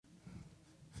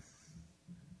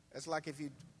That's like if you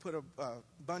put a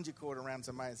bungee cord around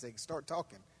somebody and say, start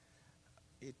talking.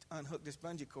 It unhook this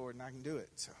bungee cord and I can do it.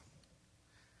 So,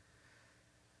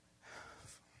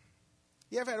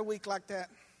 you ever had a week like that?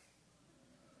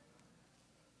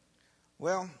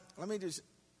 Well, let me just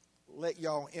let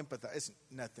y'all empathize. It's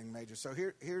nothing major. So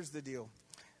here's the deal.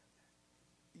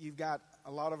 You've got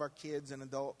a lot of our kids and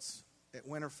adults at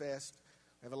Winterfest.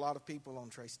 We have a lot of people on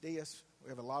Tres Dias. We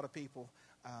have a lot of people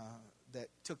that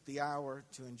took the hour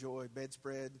to enjoy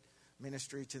bedspread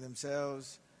ministry to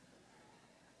themselves.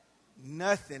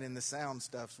 Nothing in the sound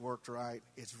stuff's worked right.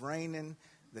 It's raining.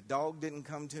 The dog didn't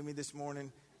come to me this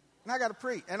morning. And I got to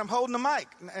preach. And I'm holding the mic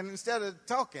and instead of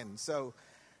talking. So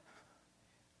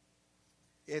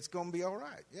it's going to be all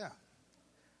right. Yeah.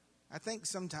 I think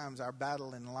sometimes our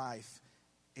battle in life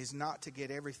is not to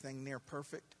get everything near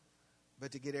perfect,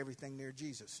 but to get everything near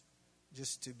Jesus.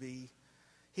 Just to be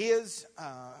His,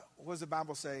 what does the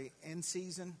Bible say, in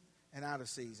season and out of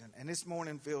season. And this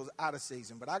morning feels out of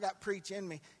season. But I got preach in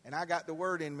me and I got the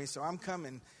word in me, so I'm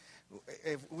coming.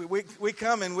 We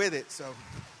coming with it, so.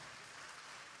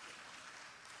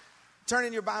 Turn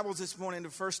in your Bibles this morning to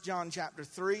 1 John chapter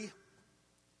 3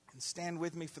 and stand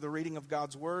with me for the reading of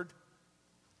God's Word.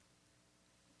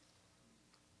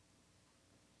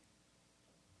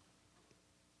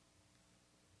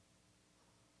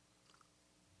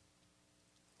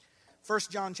 First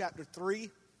John chapter 3,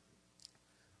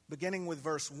 beginning with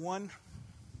verse 1,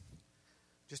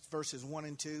 just verses 1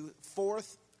 and 2.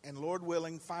 Fourth, and Lord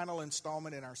willing, final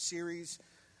installment in our series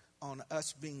on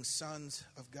us being sons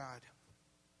of God.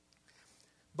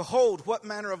 Behold, what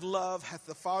manner of love hath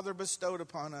the Father bestowed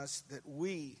upon us that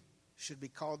we should be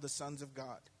called the sons of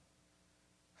God.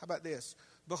 How about this?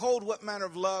 Behold, what manner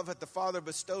of love hath the Father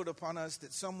bestowed upon us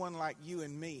that someone like you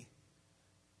and me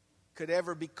could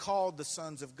ever be called the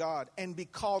sons of God, and be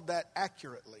called that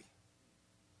accurately.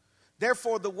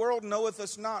 Therefore the world knoweth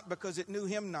us not, because it knew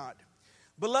Him not.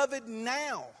 Beloved,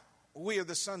 now we are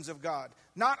the sons of God,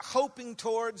 not hoping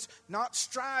towards, not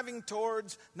striving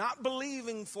towards, not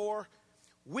believing for.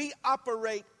 We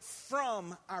operate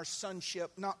from our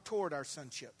sonship, not toward our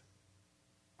sonship.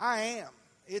 I am.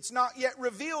 It's not yet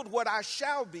revealed what I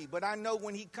shall be, but I know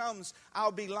when He comes,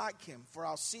 I'll be like Him, for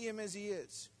I'll see Him as He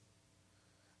is.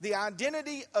 The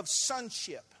identity of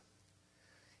sonship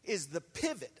is the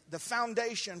pivot, the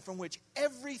foundation from which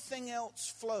everything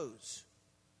else flows.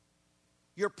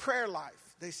 Your prayer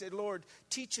life. They said, Lord,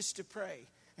 teach us to pray.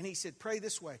 And He said, pray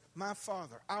this way. My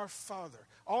Father, our Father.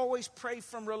 Always pray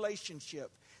from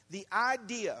relationship. The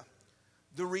idea,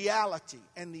 the reality,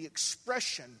 and the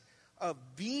expression of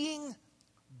being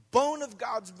bone of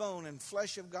God's bone and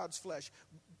flesh of God's flesh.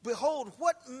 Behold,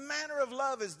 what manner of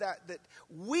love is that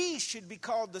we should be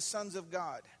called the sons of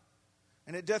God.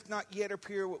 And it doth not yet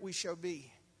appear what we shall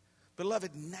be.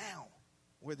 Beloved, now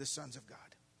we're the sons of God.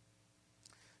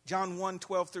 John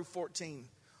 1:12 through 14.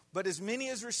 But as many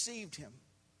as received Him,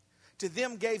 to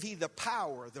them gave He the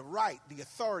power, the right, the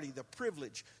authority, the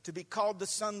privilege to be called the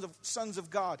sons of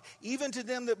God, even to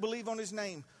them that believe on His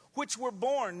name, which were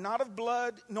born not of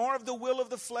blood, nor of the will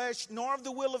of the flesh, nor of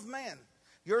the will of man.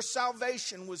 Your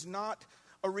salvation was not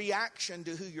a reaction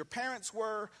to who your parents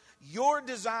were, your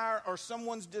desire or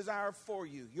someone's desire for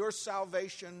you. Your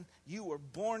salvation, you were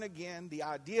born again. The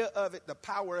idea of it, the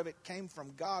power of it came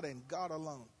from God and God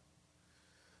alone.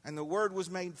 And the Word was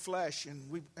made flesh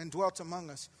and dwelt among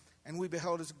us. And we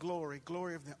beheld His glory,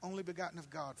 glory of the only begotten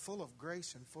of God, full of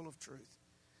grace and full of truth.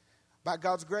 By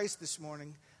God's grace this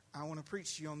morning, I want to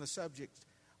preach to you on the subject,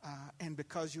 and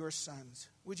because you are sons.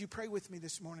 Would you pray with me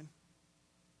this morning?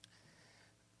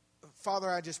 Father,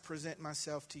 I just present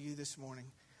myself to you this morning.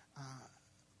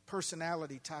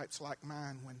 Personality types like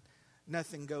mine, when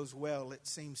nothing goes well, it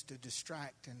seems to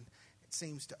distract and it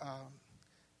seems to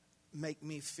make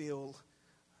me feel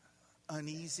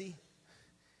uneasy.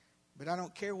 But I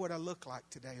don't care what I look like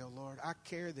today, oh Lord. I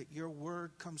care that your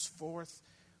word comes forth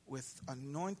with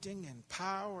anointing and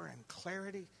power and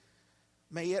clarity.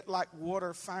 May it, like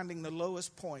water finding the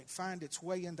lowest point, find its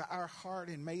way into our heart,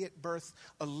 and may it birth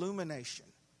illumination,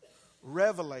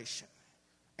 revelation,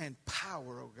 and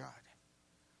power, oh God.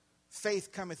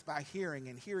 Faith cometh by hearing,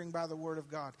 and hearing by the word of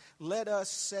God. Let us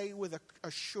say with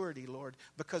a surety, Lord,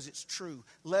 because it's true.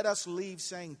 Let us leave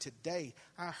saying, today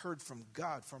I heard from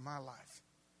God for my life.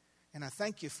 And I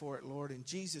thank you for it, Lord, in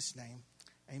Jesus' name,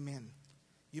 amen.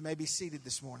 You may be seated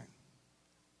this morning.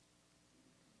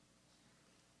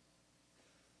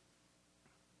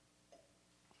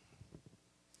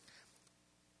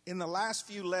 In the last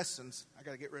few lessons, I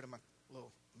got to get rid of my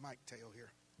little mic tail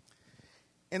here.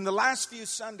 In the last few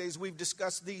Sundays, we've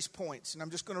discussed these points, and I'm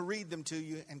just going to read them to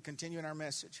you and continue in our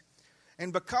message.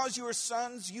 And because you are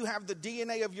sons, you have the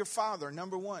DNA of your father.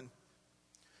 Number one,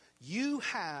 you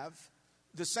have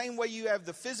the same way you have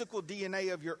the physical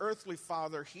DNA of your earthly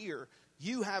father here,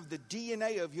 you have the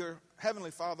DNA of your heavenly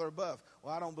Father above.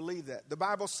 Well, I don't believe that. The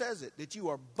Bible says it, that you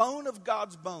are bone of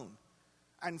God's bone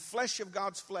and flesh of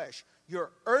God's flesh.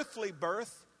 Your earthly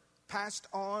birth passed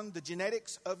on the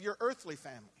genetics of your earthly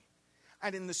family.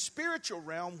 And in the spiritual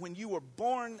realm, when you were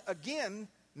born again,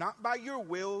 not by your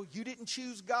will, you didn't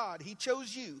choose God, He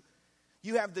chose you.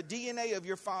 You have the DNA of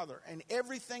your father, and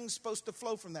everything's supposed to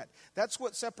flow from that. That's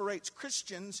what separates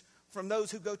Christians from those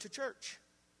who go to church.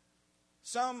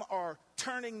 Some are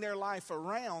turning their life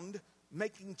around,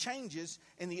 making changes,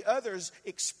 and the others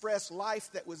express life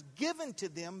that was given to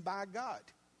them by God.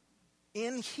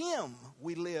 In Him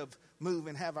we live, move,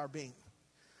 and have our being.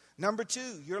 Number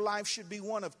two, your life should be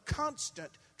one of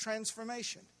constant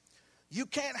transformation. You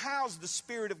can't house the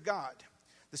Spirit of God.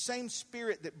 The same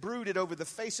Spirit that brooded over the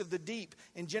face of the deep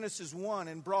in Genesis 1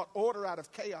 and brought order out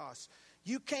of chaos.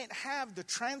 You can't have the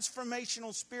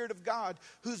transformational Spirit of God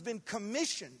who's been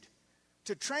commissioned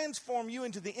to transform you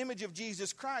into the image of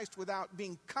Jesus Christ without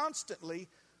being constantly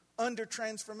under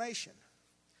transformation.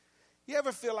 You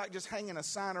ever feel like just hanging a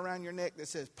sign around your neck that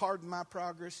says, "Pardon my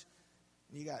progress"?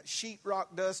 And you got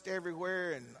sheetrock dust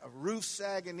everywhere and a roof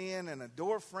sagging in and a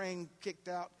door frame kicked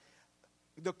out.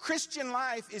 The Christian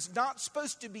life is not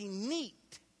supposed to be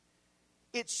neat.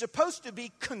 It's supposed to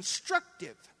be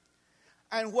constructive.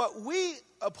 And what we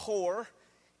abhor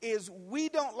is we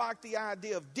don't like the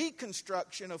idea of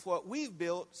deconstruction of what we've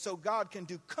built so God can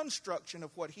do construction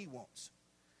of what He wants.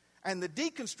 And the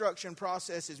deconstruction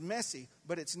process is messy,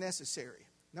 but it's necessary.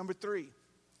 Number three,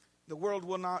 the world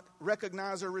will not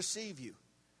recognize or receive you.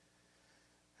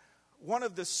 One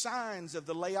of the signs of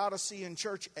the Laodicean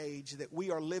church age that we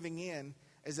are living in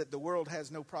is that the world has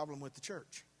no problem with the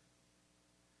church.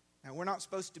 Now, we're not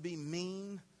supposed to be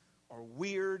mean or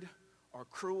weird or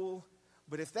cruel,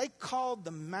 but if they called the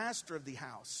master of the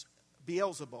house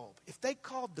Beelzebub, if they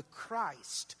called the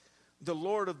Christ the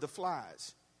Lord of the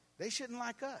flies, they shouldn't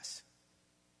like us.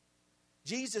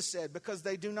 Jesus said, because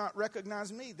they do not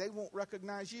recognize me, they won't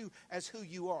recognize you as who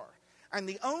you are. And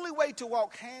the only way to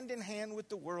walk hand in hand with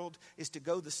the world is to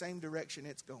go the same direction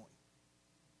it's going.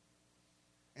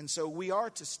 And so we are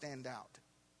to stand out,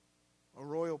 a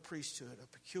royal priesthood, a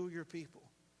peculiar people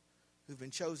who've been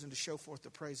chosen to show forth the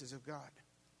praises of God.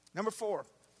 Number four,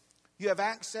 you have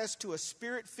access to a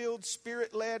Spirit-filled,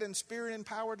 Spirit-led, and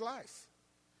Spirit-empowered life.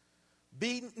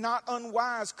 Be not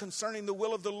unwise concerning the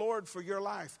will of the Lord for your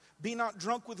life. Be not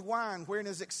drunk with wine wherein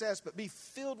is excess, but be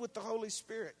filled with the Holy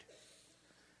Spirit.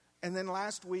 And then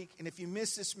last week, and if you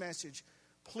missed this message,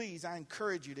 please, I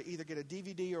encourage you to either get a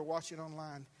DVD or watch it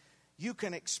online. You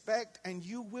can expect and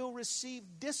you will receive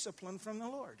discipline from the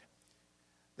Lord.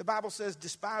 The Bible says,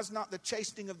 despise not the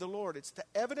chastening of the Lord. It's the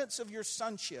evidence of your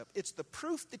sonship. It's the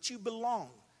proof that you belong.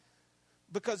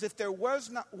 Because if there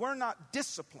were not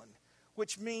discipline,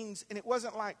 which means, and it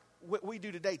wasn't like what we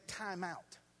do today, time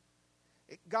out.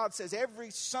 God says,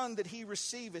 every son that He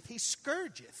receiveth, He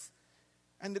scourgeth.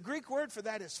 And the Greek word for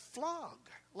that is flog,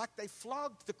 like they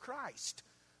flogged the Christ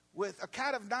with a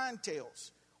cat of nine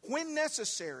tails. When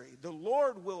necessary, the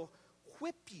Lord will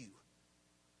whip you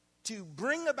to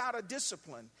bring about a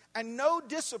discipline. And no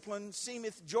discipline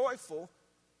seemeth joyful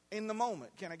in the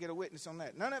moment. Can I get a witness on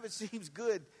that? None of it seems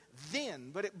good then,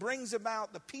 but it brings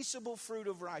about the peaceable fruit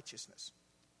of righteousness.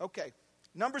 Okay,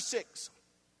 number 6.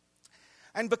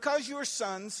 And because you are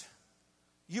sons,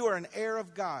 you are an heir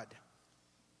of God.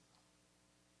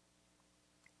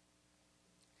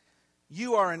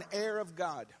 You are an heir of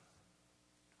God.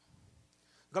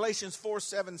 Galatians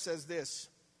 4:7 says this,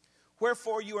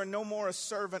 wherefore you are no more a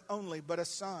servant only, but a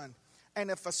son.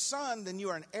 And if a son, then you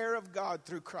are an heir of God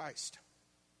through Christ.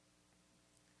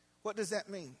 What does that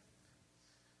mean?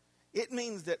 It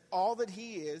means that all that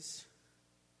He is,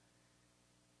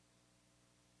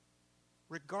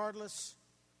 regardless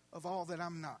of all that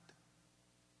I'm not,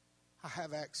 I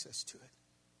have access to it.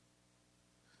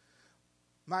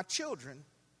 My children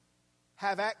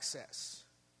have access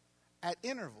at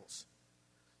intervals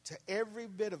to every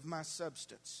bit of my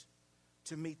substance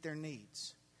to meet their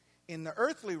needs. In the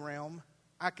earthly realm,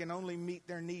 I can only meet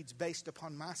their needs based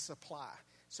upon my supply,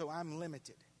 so I'm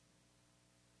limited.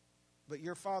 But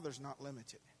your Father's not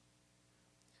limited.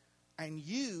 And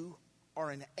you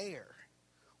are an heir,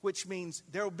 which means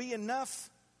there will be enough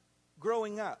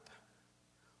growing up.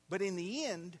 But in the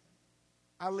end,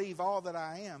 I leave all that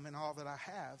I am and all that I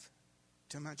have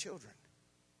to my children.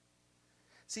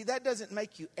 See, that doesn't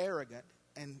make you arrogant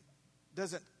and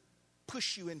doesn't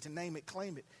push you into name it,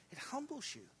 claim it. It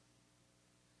humbles you.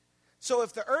 So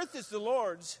if the earth is the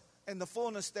Lord's and the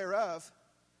fullness thereof,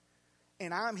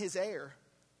 and I'm his heir,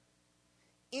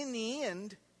 in the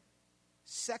end,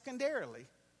 secondarily,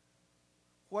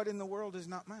 what in the world is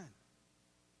not mine?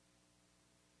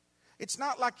 It's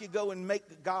not like you go and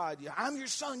make God, I'm your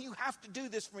son, you have to do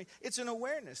this for me. It's an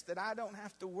awareness that I don't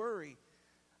have to worry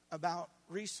about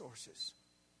resources.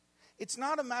 It's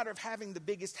not a matter of having the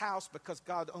biggest house because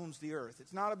God owns the earth.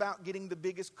 It's not about getting the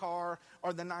biggest car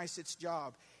or the nicest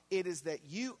job. It is that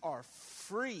you are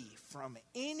free from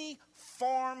any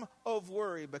form of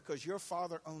worry because your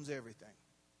Father owns everything.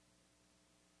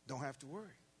 Don't have to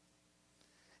worry.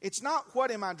 It's not what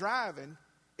am I driving,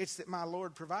 it's that my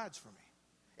Lord provides for me.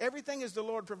 Everything is the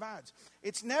Lord provides.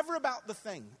 It's never about the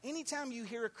thing. Anytime you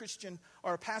hear a Christian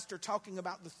or a pastor talking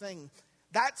about the thing,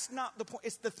 that's not the point.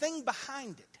 It's the thing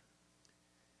behind it.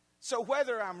 So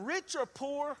whether I'm rich or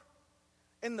poor,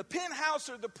 in the penthouse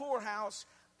or the poorhouse,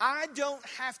 I don't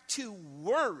have to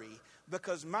worry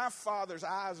because my Father's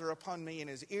eyes are upon me and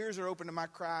his ears are open to my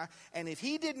cry. And if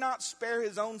he did not spare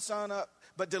his own son up,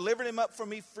 but delivered him up for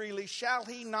me freely, shall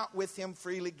he not with him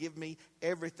freely give me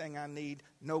everything I need?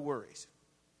 No worries.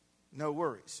 No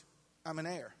worries. I'm an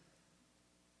heir.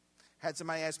 Had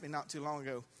somebody ask me not too long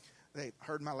ago, they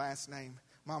heard my last name.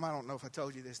 Mom, I don't know if I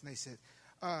told you this. And they said,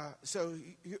 so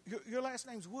your last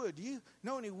name's Wood. Do you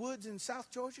know any Woods in South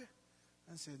Georgia?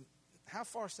 I said, how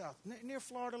far south? Near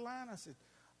Florida line? I said,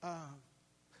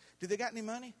 do they got any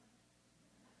money?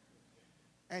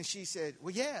 And she said,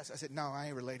 well, yes. I said, no, I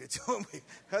ain't related to them.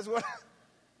 That's what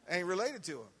I ain't related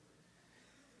to them.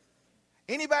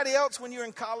 Anybody else, when you were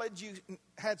in college, you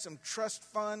had some trust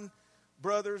fund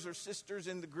brothers or sisters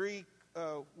in the Greek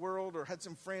world, or had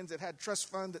some friends that had trust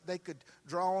fund that they could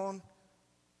draw on?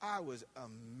 I was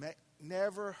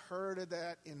never heard of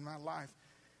that in my life.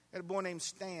 I had a boy named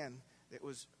Stan that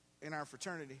was in our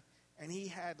fraternity, and he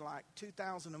had like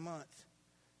 $2,000 a month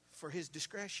for his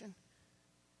discretion.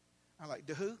 I'm like,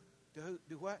 do who?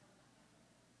 Do what?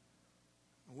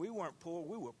 We weren't poor.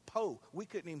 We were po. We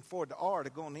couldn't even afford the R to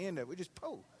go on the end of it. We just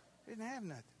po. Didn't have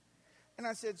nothing. And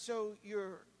I said, so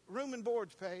your room and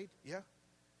board's paid? Yeah.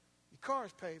 Your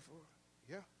car's paid for?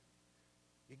 Yeah.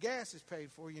 Your gas is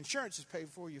paid for. Your insurance is paid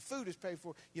for. Your food is paid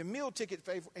for. Your meal ticket's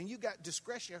paid for. And you got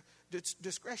discretion.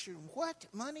 Discretion. What?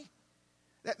 Money?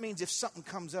 That means if something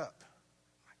comes up.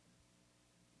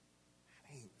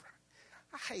 That ain't right.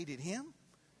 I hated him.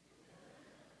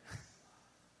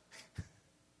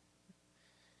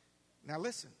 Now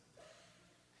listen,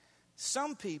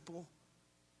 some people,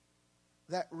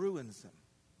 that ruins them.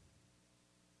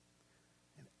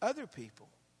 And other people,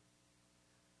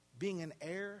 being an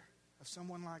heir of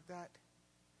someone like that,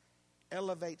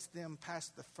 elevates them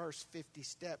past the first 50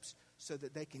 steps so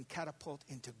that they can catapult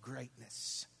into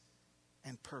greatness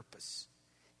and purpose.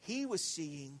 He was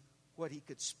seeing what he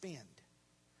could spend.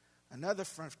 Another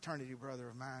fraternity brother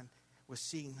of mine was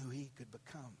seeing who he could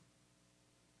become.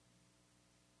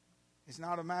 It's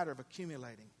not a matter of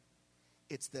accumulating.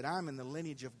 It's that I'm in the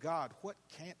lineage of God. What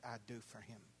can't I do for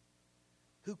him?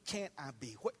 Who can't I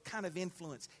be? What kind of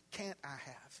influence can't I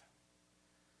have?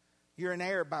 You're an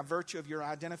heir by virtue of your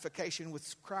identification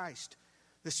with Christ.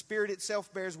 The Spirit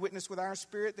itself bears witness with our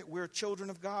spirit that we're children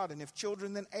of God. And if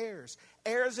children, then heirs.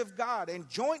 Heirs of God and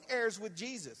joint heirs with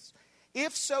Jesus.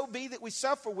 If so be that we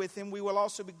suffer with him, we will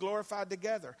also be glorified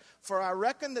together. For I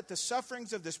reckon that the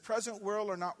sufferings of this present world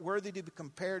are not worthy to be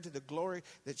compared to the glory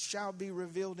that shall be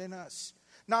revealed in us.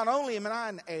 Not only am I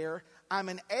an heir, I'm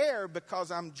an heir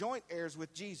because I'm joint heirs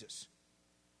with Jesus.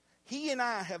 He and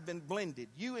I have been blended.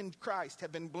 You and Christ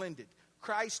have been blended.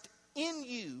 Christ in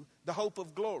you, the hope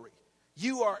of glory.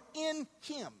 You are in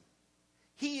him.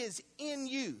 He is in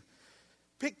you.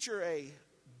 Picture a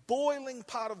boiling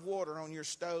pot of water on your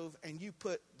stove, and you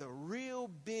put the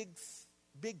real big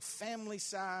family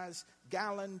size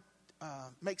gallon,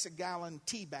 makes a gallon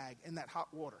tea bag in that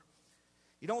hot water.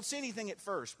 You don't see anything at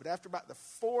first, but after about the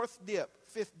fifth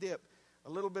dip, a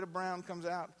little bit of brown comes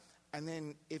out, and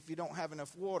then if you don't have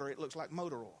enough water, it looks like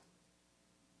motor oil.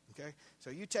 Okay,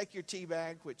 so you take your tea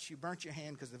bag, which you burnt your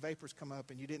hand because the vapors come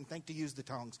up and you didn't think to use the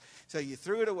tongs. So you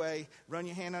threw it away, run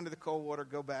your hand under the cold water,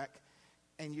 go back,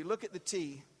 and you look at the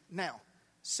tea. Now,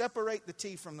 separate the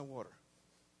tea from the water,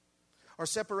 or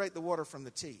separate the water from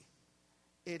the tea.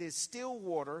 It is still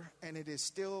water, and it is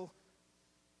still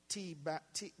tea,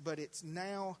 but it's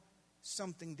now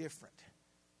something different.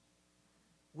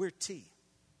 We're tea.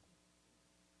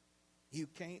 You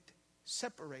can't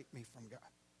separate me from God.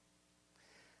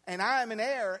 And I am an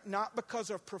heir not because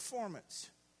of performance.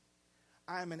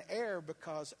 I am an heir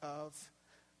because of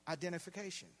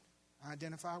identification. I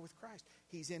identify with Christ.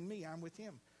 He's in me. I'm with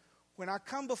him. when I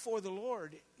come before the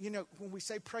Lord, when we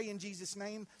say pray in Jesus'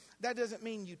 name, that doesn't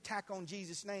mean you tack on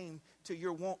Jesus' name to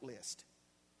your want list.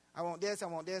 I want this, I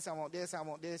want this, I want this, I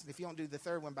want this. And if you don't do the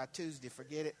third one by Tuesday,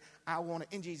 forget it. I want it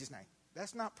in Jesus' name.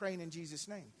 That's not praying in Jesus'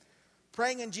 name.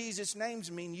 Praying in Jesus'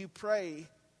 names mean you pray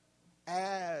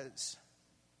as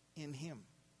in Him.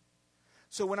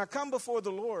 So when I come before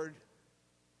the Lord,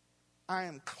 I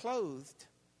am clothed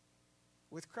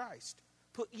with Christ.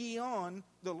 Put ye on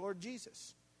the Lord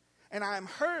Jesus. And I am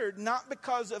heard not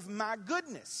because of my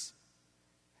goodness.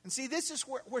 And see, this is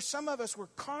where some of us were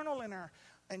carnal in our,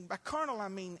 and by carnal I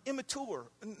mean immature,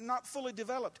 not fully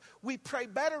developed. We pray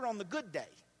better on the good day.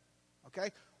 Okay?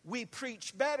 We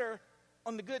preach better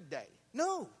on the good day.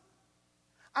 No.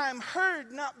 I am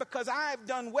heard not because I have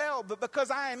done well, but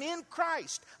because I am in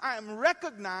Christ. I am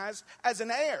recognized as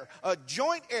an heir, a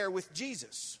joint heir with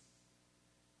Jesus.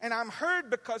 And I'm heard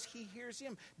because He hears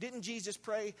Him. Didn't Jesus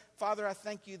pray, Father, I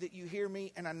thank you that you hear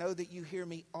me, and I know that you hear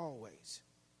me always.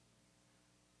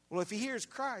 Well, if He hears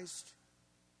Christ,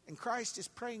 and Christ is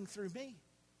praying through me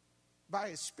by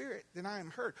His Spirit, then I am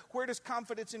heard. Where does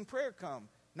confidence in prayer come?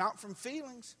 Not from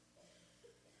feelings.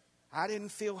 I didn't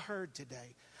feel heard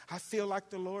today. I feel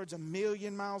like the Lord's a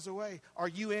million miles away. Are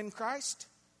you in Christ?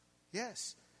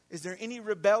 Yes. Is there any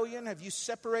rebellion? Have you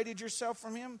separated yourself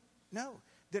from Him? No.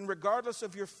 Then regardless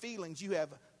of your feelings, you have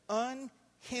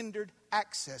unhindered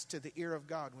access to the ear of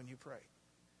God when you pray.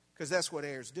 Because that's what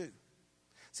heirs do.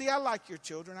 See, I like your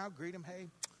children. I'll greet them. Hey,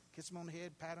 kiss them on the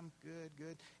head, pat them. Good,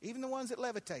 good. Even the ones that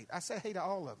levitate. I say hey to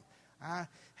all of them.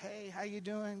 Hey, how you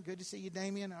doing? Good to see you,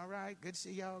 Damien. All right. Good to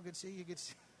see y'all. Good to see you. Good to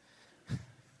see you.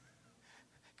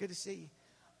 Good to see you.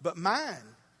 But mine,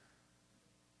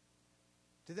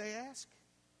 do they ask?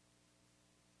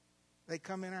 They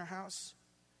come in our house.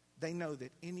 They know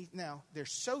that now they're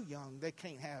so young they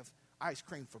can't have ice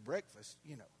cream for breakfast,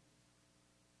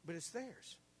 But it's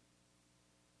theirs.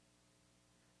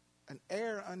 An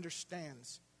heir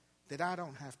understands that I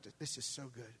don't have to, this is so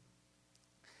good.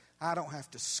 I don't have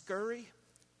to scurry.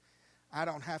 I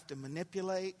don't have to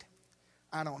manipulate.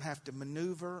 I don't have to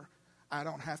maneuver. I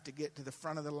don't have to get to the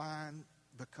front of the line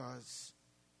because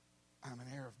I'm an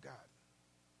heir of God.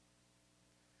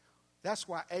 That's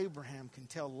why Abraham can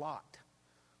tell Lot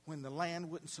when the land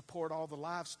wouldn't support all the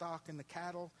livestock and the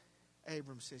cattle.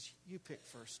 Abram says, you pick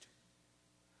first.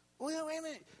 Well, wait a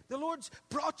minute. The Lord's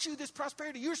brought you this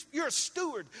prosperity. You're a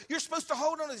steward. You're supposed to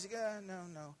hold on to this.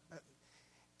 No.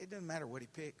 It doesn't matter what he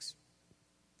picks.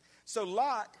 So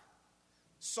Lot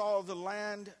saw the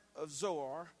land of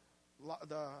Zoar,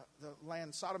 the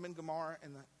land Sodom and Gomorrah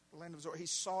and the land of Zoar. He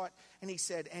saw it and he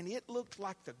said, and it looked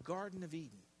like the Garden of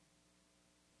Eden.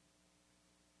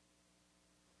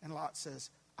 And Lot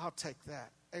says, I'll take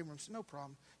that. Abram says, no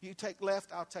problem. You take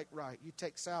left, I'll take right. You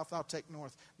take south, I'll take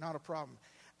north. Not a problem.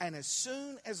 And as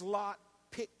soon as Lot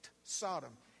picked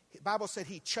Sodom, the Bible said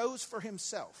he chose for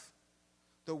himself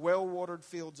the well-watered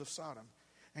fields of Sodom.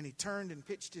 And he turned and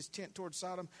pitched his tent toward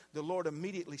Sodom. The Lord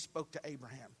immediately spoke to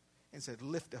Abraham and said,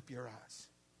 lift up your eyes.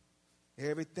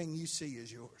 Everything you see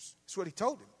is yours. That's what he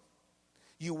told him.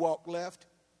 You walk left,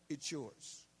 it's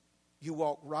yours. You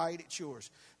walk right, it's yours.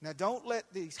 Now don't let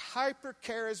these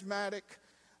hyper-charismatic,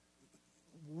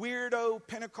 weirdo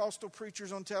Pentecostal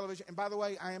preachers on television, and by the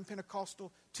way, I am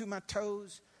Pentecostal to my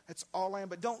toes. That's all I am.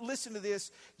 But don't listen to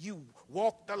this. You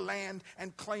walk the land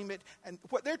and claim it. And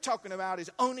what they're talking about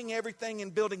is owning everything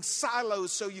and building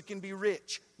silos so you can be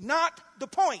rich. Not the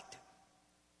point.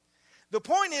 The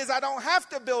point is I don't have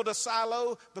to build a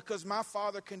silo because my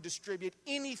Father can distribute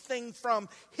anything from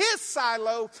His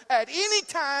silo at any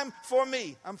time for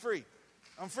me. I'm free.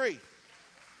 I'm free.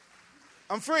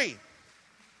 I'm free.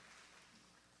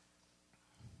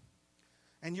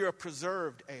 And you're a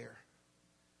preserved heir.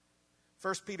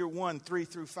 1 Peter 1, 3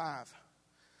 through 5.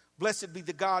 Blessed be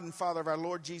the God and Father of our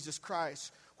Lord Jesus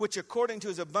Christ, which according to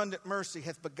His abundant mercy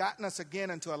hath begotten us again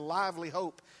unto a lively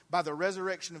hope by the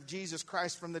resurrection of Jesus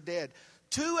Christ from the dead,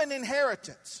 to an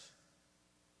inheritance,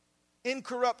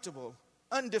 incorruptible,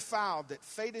 undefiled, that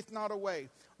fadeth not away,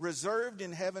 reserved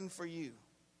in heaven for you.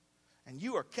 And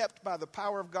you are kept by the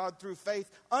power of God through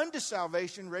faith unto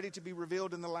salvation, ready to be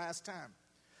revealed in the last time.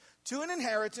 To an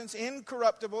inheritance,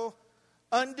 incorruptible,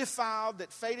 undefiled,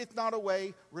 that fadeth not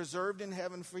away, reserved in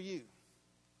heaven for you.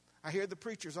 I hear the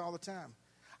preachers all the time.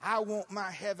 I want my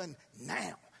heaven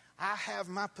now. I have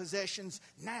my possessions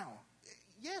now.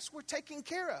 Yes, we're taken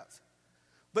care of.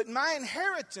 But my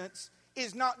inheritance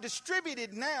is not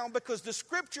distributed now because the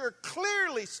Scripture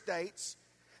clearly states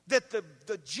that the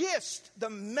gist,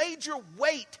 the major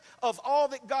weight of all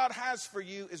that God has for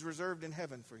you is reserved in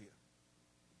heaven for you.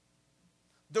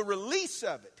 The release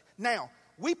of it. Now,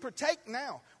 We partake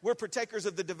now. We're partakers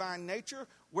of the divine nature.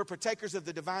 We're partakers of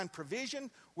the divine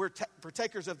provision. We're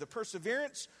partakers of the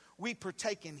perseverance. We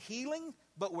partake in healing,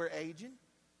 but we're aging.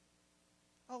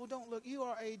 Oh, don't look. You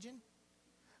are aging.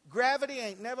 Gravity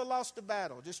ain't never lost a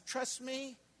battle. Just trust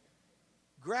me.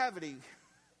 Gravity,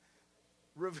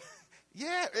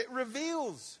 it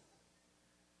reveals.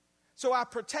 So I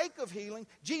partake of healing.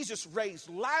 Jesus raised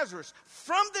Lazarus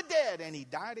from the dead, and he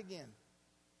died again.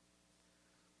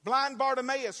 Blind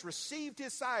Bartimaeus received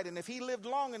his sight, and if he lived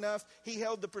long enough, he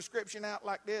held the prescription out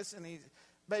like this, and he,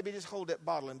 baby, just hold that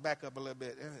bottle and back up a little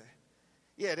bit.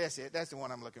 Yeah, that's it. That's the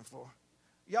one I'm looking for.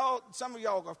 Y'all, some of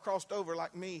y'all have crossed over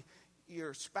like me,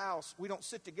 your spouse. We don't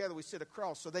sit together, we sit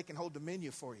across so they can hold the menu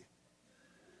for you.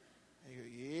 And you go,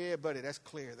 yeah, buddy, that's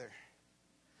clear there.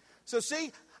 So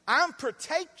see, I'm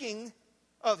partaking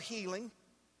of healing,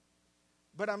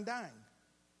 but I'm dying.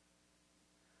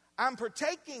 I'm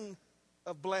partaking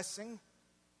of blessing,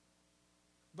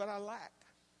 but I lack.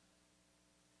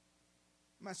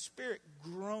 My spirit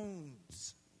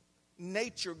groans.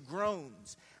 Nature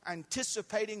groans,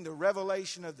 anticipating the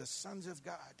revelation of the sons of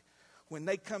God when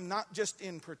they come not just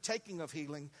in partaking of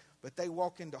healing, but they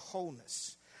walk into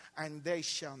wholeness. And they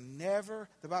shall never,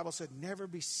 the Bible said, never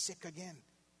be sick again.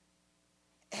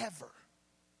 Ever.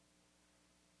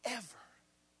 Ever.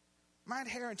 My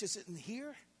inheritance isn't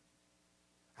here.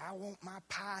 I want my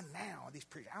pie now. These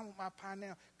preachers, I want my pie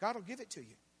now. God will give it to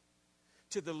you.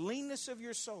 To the leanness of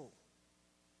your soul.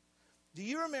 Do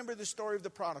you remember the story of the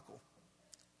prodigal?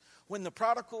 When the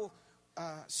prodigal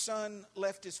son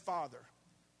left his father,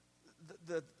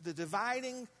 the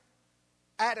dividing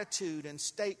attitude and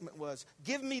statement was,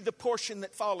 give me the portion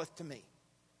that falleth to me.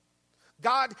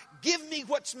 God, give me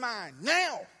what's mine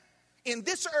now in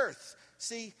this earth.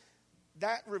 See,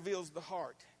 that reveals the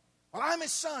heart. Well, I'm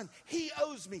his son. He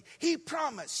owes me. He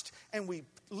promised. And we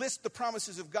list the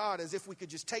promises of God as if we could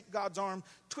just take God's arm,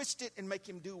 twist it, and make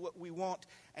him do what we want.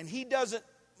 And he doesn't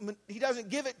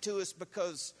give it to us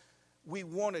because we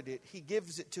wanted it. He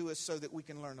gives it to us so that we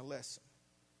can learn a lesson.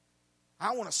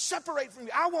 I want to separate from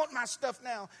you. I want my stuff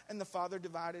now. And the father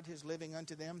divided his living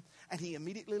unto them, and he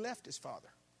immediately left his father.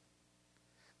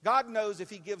 God knows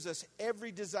if he gives us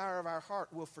every desire of our heart,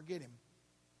 we'll forget him.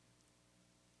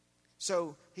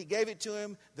 So he gave it to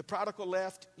him. The prodigal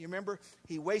left. You remember,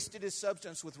 he wasted his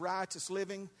substance with riotous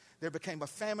living. There became a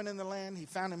famine in the land. He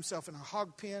found himself in a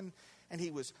hog pen, and he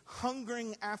was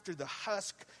hungering after the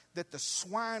husk that the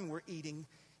swine were eating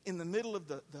in the middle of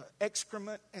the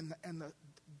excrement and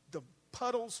the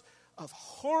puddles of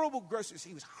horrible groceries.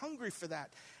 He was hungry for that.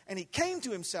 And he came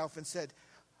to himself and said,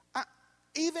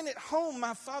 even at home,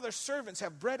 my father's servants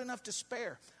have bread enough to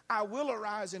spare. I will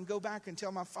arise and go back and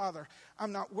tell my father,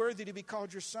 I'm not worthy to be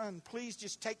called your son. Please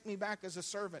just take me back as a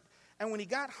servant. And when he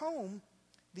got home,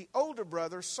 the older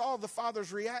brother saw the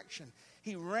father's reaction.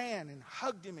 He ran and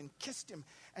hugged him and kissed him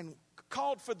and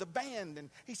called for the band. And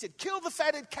he said, kill the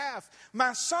fatted calf.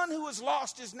 My son who was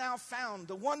lost is now found.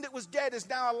 The one that was dead is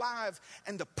now alive.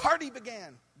 And the party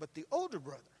began. But the older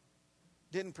brother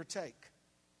didn't partake.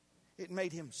 It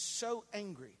made him so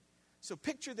angry. So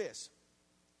picture this.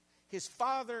 His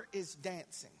father is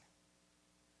dancing.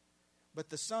 But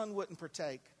the son wouldn't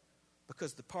partake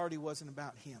because the party wasn't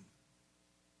about him.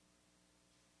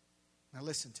 Now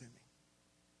listen to me.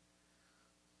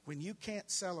 When you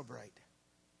can't celebrate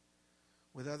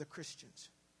with other Christians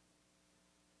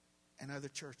and other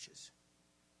churches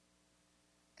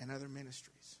and other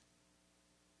ministries,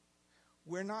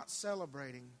 we're not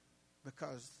celebrating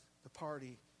because the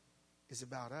party is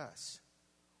about us.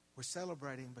 We're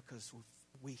celebrating because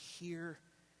we hear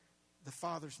the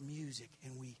Father's music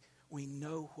and we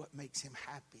know what makes him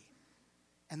happy.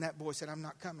 And that boy said, I'm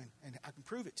not coming. And I can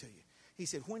prove it to you. He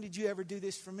said, when did you ever do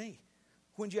this for me?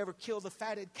 When did you ever kill the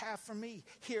fatted calf for me?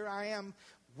 Here I am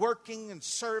working and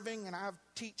serving, and I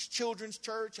teach children's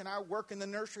church, and I work in the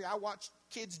nursery. I watch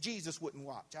kids Jesus wouldn't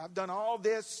watch. I've done all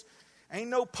this. Ain't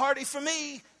no party for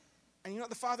me. And you know what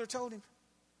the father told him?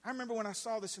 I remember when I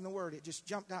saw this in the Word, it just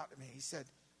jumped out at me. He said,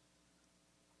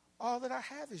 all that I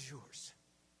have is yours.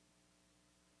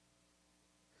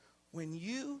 When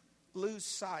you lose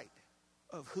sight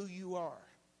of who you are,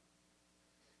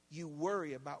 you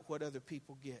worry about what other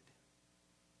people get.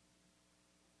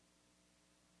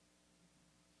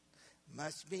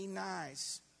 Must be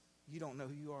nice. You don't know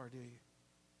who you are, do you?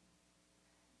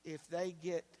 If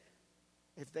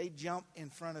they jump in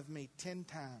front of me 10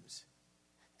 times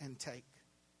and take,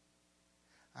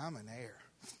 I'm an heir.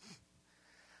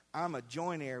 I'm a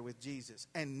joint heir with Jesus.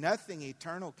 And nothing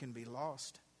eternal can be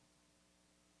lost.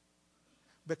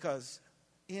 Because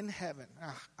in heaven,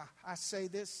 I say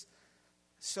this,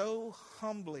 so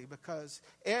humbly, because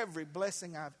every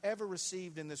blessing I've ever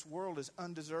received in this world is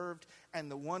undeserved,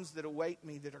 and the ones that await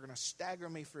me that are going to stagger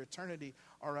me for eternity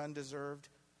are undeserved.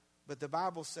 But the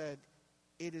Bible said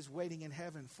it is waiting in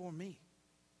heaven for me.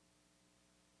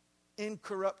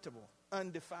 Incorruptible,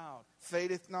 undefiled,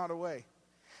 fadeth not away.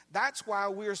 That's why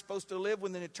we're supposed to live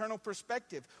with an eternal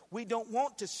perspective. We don't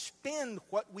want to spend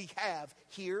what we have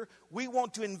here. We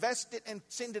want to invest it and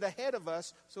send it ahead of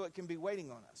us so it can be waiting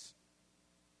on us.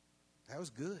 That was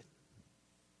good.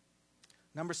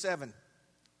 Number 7.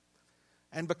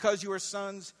 And because you are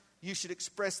sons, you should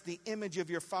express the image of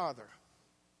your Father.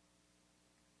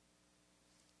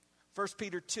 1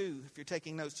 Peter 2, if you're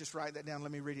taking notes, just write that down.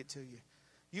 Let me read it to you.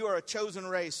 You are a chosen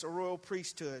race, a royal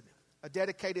priesthood, a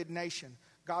dedicated nation,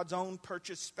 God's own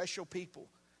purchased special people.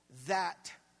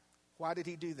 That, why did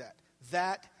he do that?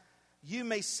 That you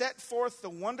may set forth the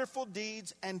wonderful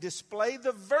deeds and display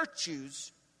the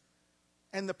virtues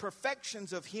and the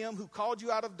perfections of him who called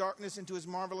you out of darkness into his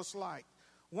marvelous light.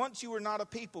 Once you were not a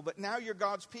people, but now you're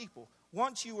God's people.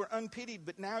 Once you were unpitied,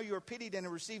 but now you are pitied and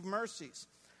have received mercies.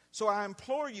 So I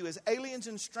implore you as aliens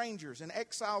and strangers and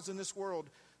exiles in this world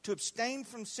to abstain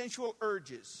from sensual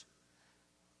urges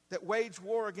that wage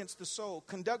war against the soul.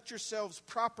 Conduct yourselves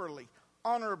properly,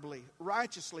 honorably,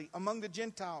 righteously among the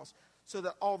Gentiles, so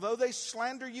that although they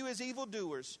slander you as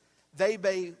evildoers, they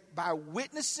may, by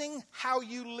witnessing how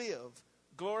you live,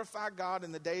 glorify God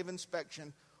in the day of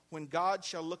inspection, when God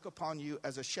shall look upon you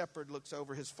as a shepherd looks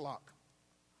over his flock.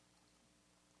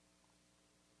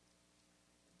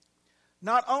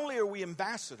 Not only are we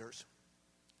ambassadors,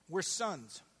 we're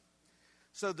sons.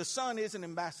 So the son is an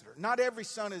ambassador. Not every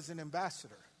son is an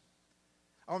ambassador.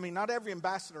 Not every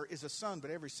ambassador is a son, but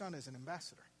every son is an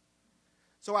ambassador.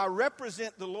 So I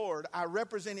represent the Lord. I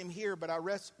represent him here, but I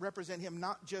represent him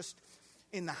not just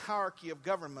in the hierarchy of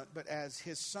government, but as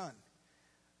his son.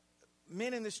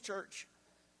 Men in this church,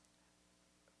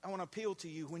 I want to appeal to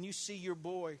you. When you see your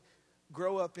boy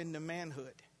grow up into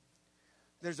manhood,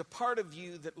 there's a part of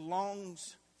you that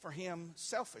longs for him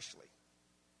selfishly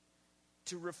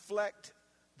to reflect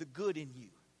the good in you.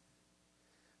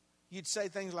 You'd say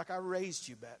things like, I raised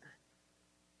you better.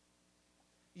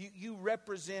 You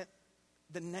represent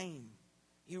the name.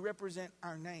 You represent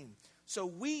our name. So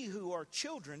we who are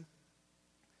children,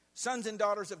 sons and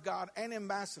daughters of God and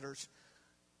ambassadors,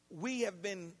 we have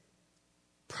been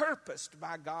purposed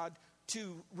by God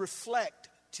to reflect,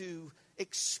 to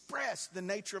express the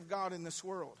nature of God in this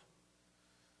world.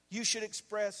 You should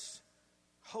express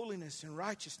holiness and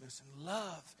righteousness and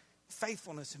love,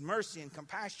 faithfulness and mercy and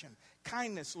compassion,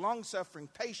 kindness, long-suffering,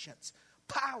 patience,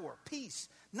 power, peace,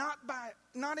 not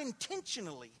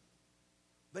intentionally,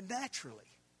 but naturally.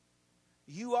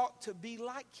 You ought to be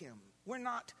like him. We're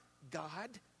not God.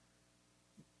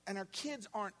 And our kids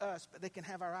aren't us, but they can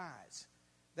have our eyes.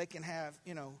 They can have,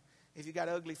 if you got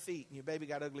ugly feet and your baby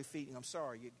got ugly feet, I'm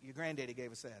sorry, your granddaddy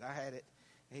gave us that. I had it.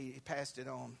 He passed it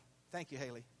on. Thank you,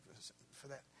 Haley, for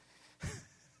that.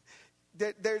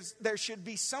 There should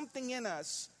be something in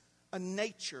us, a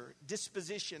nature,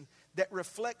 disposition that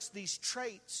reflects these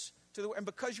traits to the world. And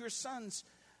because you're sons,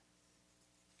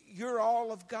 you're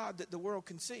all of God that the world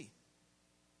can see.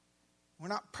 We're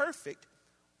not perfect,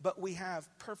 but we have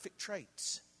perfect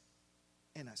traits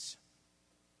in us.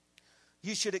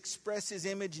 You should express his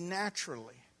image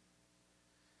naturally.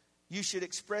 You should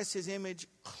express his image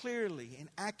clearly and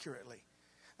accurately.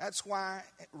 That's why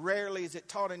rarely is it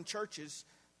taught in churches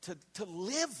to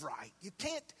live right. You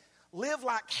can't live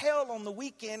like hell on the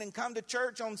weekend and come to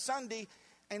church on Sunday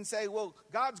and say, well,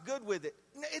 God's good with it.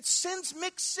 It sends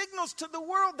mixed signals to the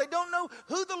world. They don't know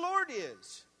who the Lord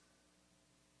is.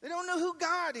 They don't know who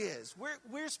God is.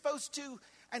 We're supposed to,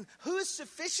 and who is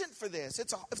sufficient for this?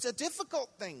 It's a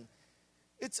difficult thing.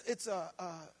 It's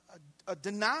a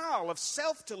denial of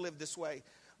self to live this way.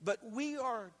 But we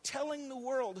are telling the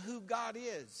world who God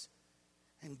is.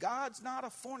 And God's not a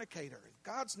fornicator. And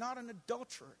God's not an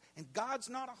adulterer. And God's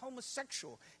not a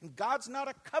homosexual. And God's not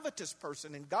a covetous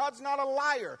person. And God's not a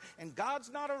liar. And God's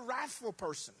not a wrathful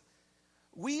person.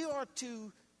 We are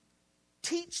to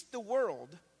teach the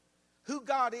world who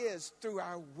God is through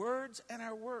our words and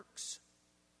our works.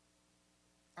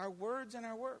 Our words and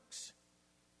our works.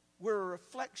 We're a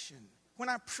reflection. When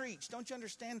I preach, don't you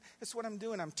understand? That's what I'm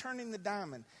doing. I'm turning the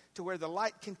diamond to where the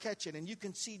light can catch it and you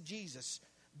can see Jesus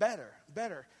better.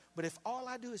 But if all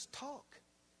I do is talk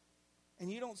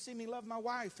and you don't see me love my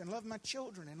wife and love my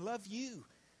children and love you,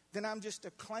 then I'm just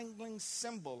a clanging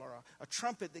cymbal or a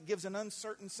trumpet that gives an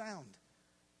uncertain sound.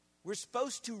 We're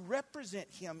supposed to represent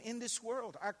him in this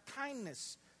world. Our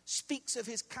kindness speaks of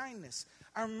his kindness.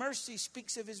 Our mercy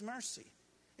speaks of his mercy.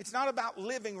 It's not about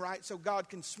living right so God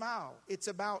can smile. It's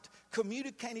about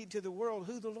communicating to the world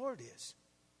who the Lord is.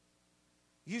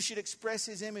 You should express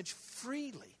His image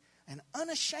freely and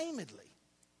unashamedly.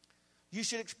 You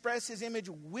should express His image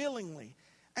willingly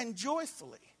and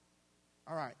joyfully.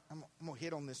 All right, I'm going to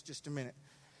hit on this just a minute.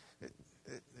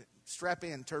 Strap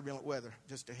in, turbulent weather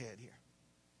just ahead here.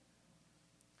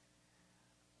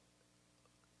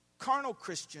 Carnal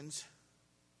Christians,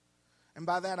 and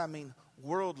by that I mean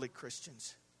worldly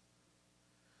Christians,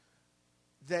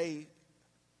 they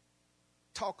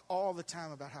talk all the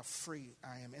time about how free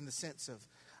I am, in the sense of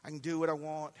I can do what I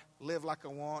want, live like I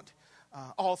want,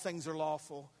 all things are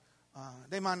lawful.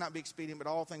 They might not be expedient, but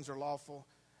all things are lawful.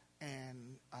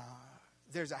 And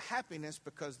there's a happiness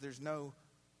because there's no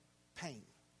pain.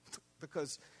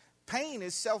 Because pain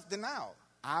is self-denial.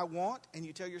 I want, and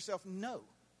you tell yourself no.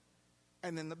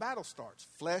 And then the battle starts.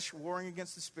 Flesh warring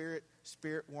against the spirit,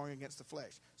 spirit warring against the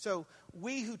flesh. So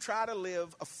we who try to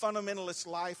live a fundamentalist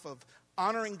life of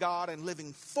honoring God and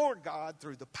living for God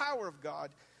through the power of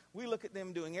God, we look at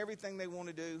them doing everything they want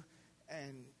to do,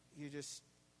 and you're just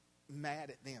mad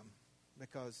at them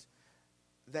because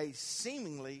they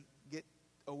seemingly get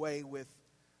away with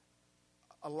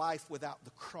a life without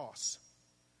the cross.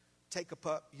 Take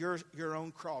up your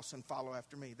own cross and follow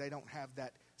after me. They don't have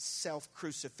that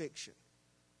self-crucifixion.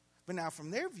 But now from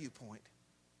their viewpoint,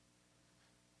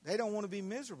 they don't want to be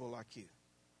miserable like you.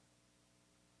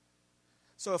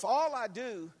 So if all I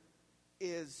do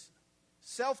is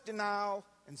self-denial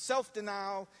and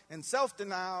self-denial and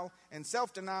self-denial and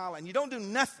self-denial, and you don't do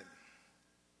nothing.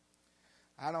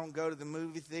 I don't go to the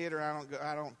movie theater.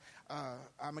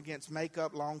 I'm against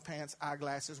makeup, long pants,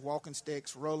 eyeglasses, walking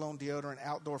sticks, roll-on deodorant,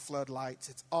 outdoor floodlights.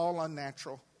 It's all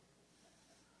unnatural.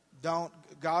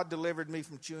 God delivered me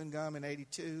from chewing gum in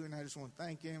 82, and I just want to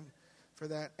thank Him for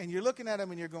that. And you're looking at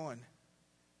them and you're going,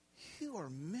 you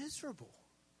are miserable.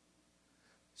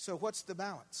 So what's the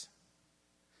balance?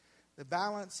 The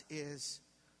balance is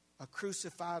a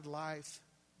crucified life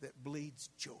that bleeds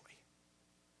joy.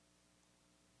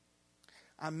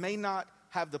 I may not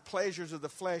have the pleasures of the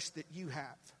flesh that you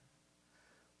have,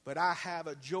 but I have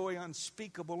a joy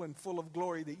unspeakable and full of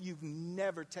glory that you've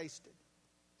never tasted.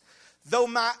 Though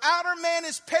my outer man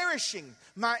is perishing,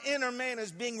 my inner man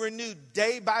is being renewed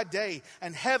day by day.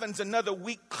 And heaven's another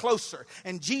week closer.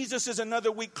 And Jesus is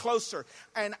another week closer.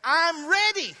 And I'm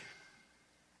ready.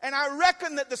 And I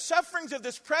reckon that the sufferings of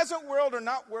this present world are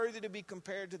not worthy to be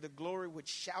compared to the glory which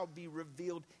shall be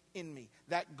revealed in me.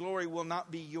 That glory will not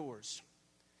be yours.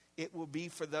 It will be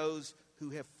for those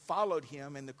who have followed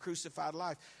Him in the crucified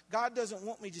life. God doesn't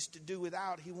want me just to do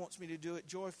without. He wants me to do it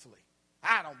joyfully.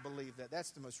 I don't believe that.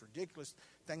 That's the most ridiculous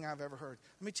thing I've ever heard.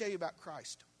 Let me tell you about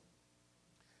Christ.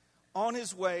 On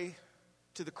His way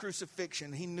to the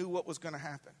crucifixion, He knew what was going to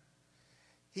happen.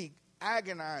 He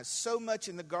agonized so much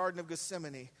in the Garden of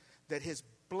Gethsemane that His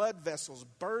blood vessels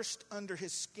burst under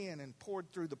His skin and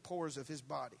poured through the pores of His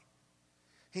body.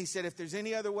 He said, if there's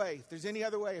any other way,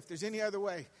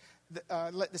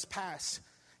 let this pass.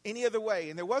 Any other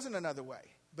way. And there wasn't another way.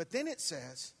 But then it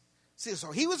says,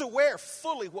 so He was aware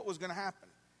fully what was going to happen.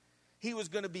 He was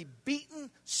going to be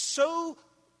beaten so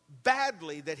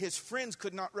badly that His friends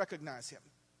could not recognize Him.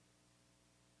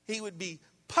 He would be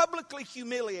publicly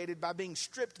humiliated by being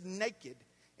stripped naked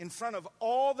in front of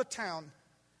all the town.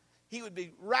 He would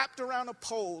be wrapped around a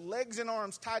pole, legs and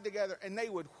arms tied together, and they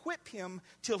would whip Him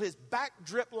till His back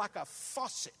dripped like a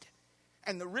faucet,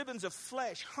 and the ribbons of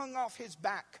flesh hung off His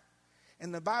back.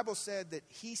 And the Bible said that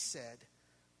He said,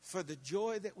 for the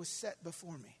joy that was set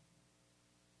before me,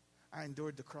 I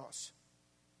endured the cross.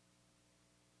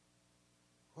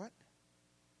 What?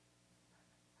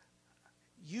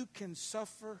 You can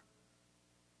suffer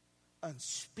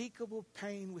unspeakable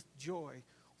pain with joy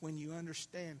when you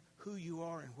understand who you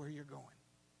are and where you're going.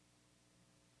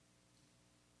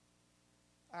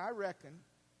 I reckon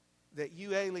that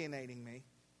you alienating me,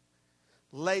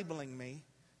 labeling me,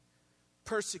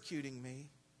 persecuting me,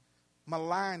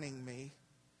 maligning me,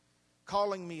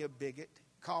 calling me a bigot,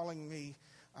 calling me,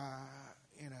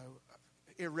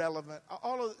 irrelevant,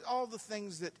 all the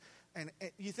things that, and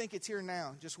you think it's here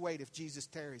now. Just wait if Jesus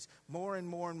tarries. More and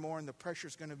more and more, and the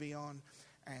pressure's going to be on.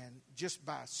 And just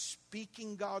by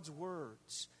speaking God's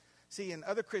words. See, and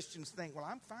other Christians think, well,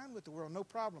 I'm fine with the world, no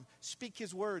problem. Speak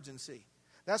His words and see.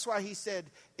 That's why He said,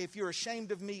 if you're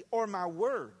ashamed of me or my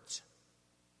words,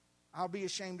 I'll be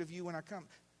ashamed of you when I come.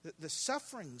 The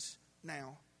sufferings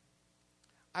now,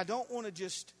 I don't want to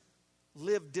just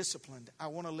live disciplined. I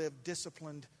want to live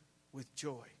disciplined with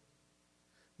joy.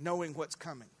 Knowing what's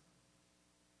coming.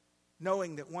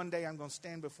 Knowing that one day I'm going to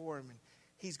stand before Him and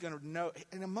he's going to know.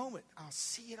 In a moment, I'll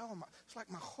see it all. It's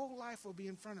like my whole life will be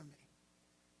in front of me.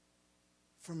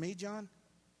 For me, John,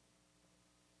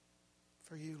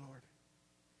 for you, Lord.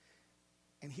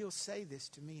 And he'll say this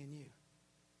to me and you.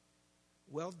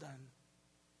 Well done,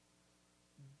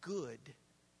 good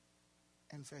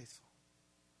and faithful.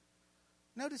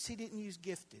 Notice he didn't use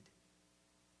gifted.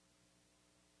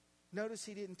 Notice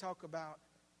he didn't talk about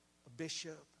a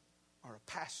bishop or a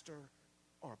pastor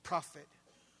or a prophet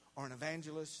or an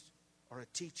evangelist or a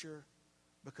teacher,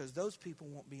 because those people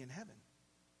won't be in heaven.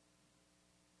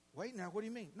 Wait now, what do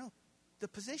you mean? No, the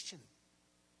position.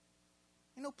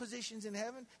 You know positions in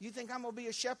heaven? You think I'm going to be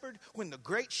a shepherd when the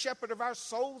great shepherd of our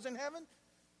souls in heaven?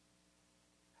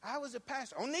 I was a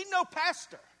pastor. I don't need no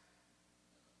pastor.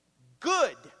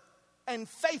 Good and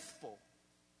faithful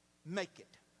make it.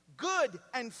 Good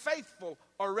and faithful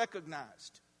are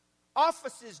recognized.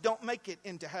 Offices don't make it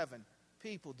into heaven.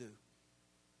 People do.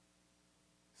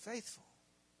 Faithful.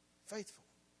 Faithful.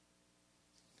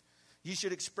 You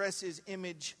should express his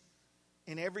image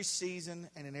in every season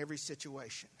and in every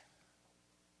situation.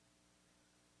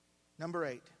 Number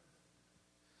 8.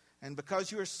 And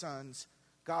because you are sons,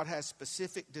 God has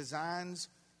specific designs,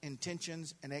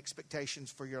 intentions, and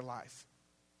expectations for your life.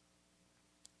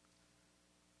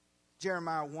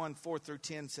 Jeremiah 1, 4 through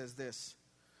 10 says this.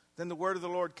 Then the word of the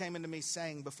Lord came unto me,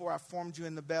 saying, Before I formed you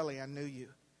in the belly, I knew you.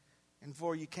 And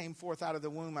before you came forth out of the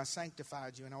womb, I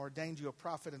sanctified you, and I ordained you a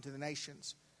prophet unto the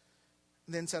nations.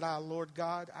 Then said I, Lord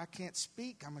God, I can't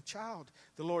speak. I'm a child.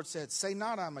 The Lord said, Say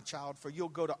not I'm a child, for you'll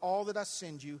go to all that I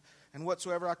send you, and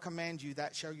whatsoever I command you,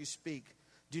 that shall you speak.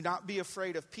 Do not be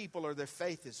afraid of people or their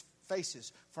faces,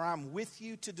 for I'm with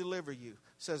you to deliver you,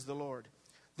 says the Lord.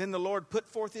 Then the Lord put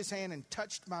forth his hand and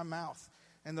touched my mouth.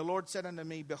 And the Lord said unto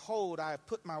me, Behold, I have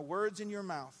put my words in your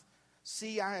mouth.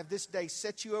 See, I have this day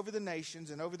set you over the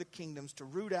nations and over the kingdoms, to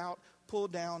root out, pull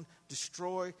down,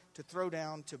 destroy, to throw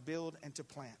down, to build, and to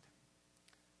plant.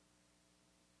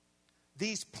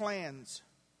 These plans,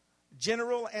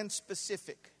 general and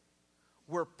specific,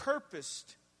 were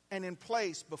purposed and in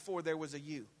place before there was a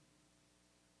you.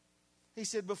 He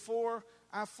said, Before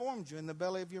I formed you in the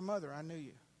belly of your mother, I knew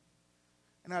you.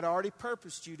 And I'd already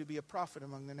purposed you to be a prophet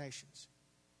among the nations.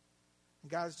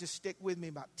 And guys, just stick with me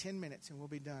about 10 minutes and we'll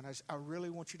be done. I really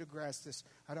want you to grasp this.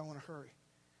 I don't want to hurry.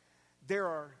 There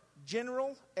are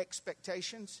general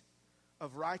expectations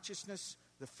of righteousness,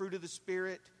 the fruit of the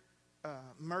Spirit,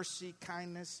 mercy,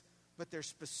 kindness. But there's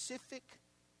specific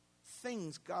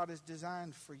things God has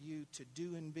designed for you to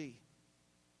do and be.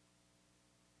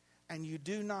 And you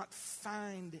do not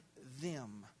find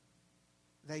them.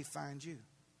 They find you.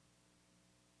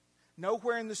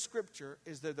 Nowhere in the Scripture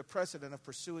is there the precedent of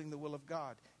pursuing the will of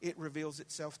God. It reveals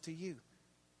itself to you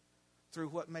through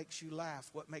what makes you laugh,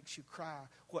 what makes you cry,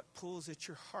 what pulls at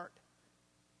your heart.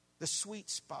 The sweet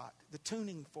spot, the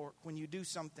tuning fork when you do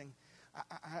something.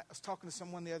 I was talking to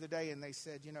someone the other day and they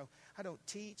said, I don't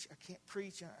teach, I can't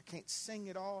preach, I can't sing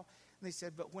at all. And they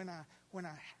said, but when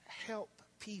I help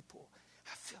people,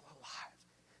 I feel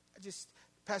alive.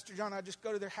 Pastor John, I just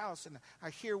go to their house and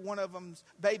I hear one of them's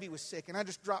baby was sick and I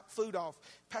just drop food off.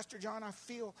 Pastor John, I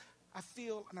feel,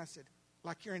 and I said,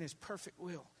 like you're in his perfect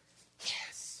will.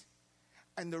 Yes.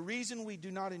 And the reason we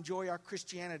do not enjoy our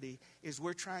Christianity is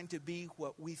we're trying to be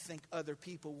what we think other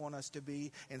people want us to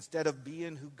be instead of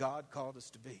being who God called us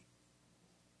to be.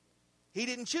 He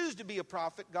didn't choose to be a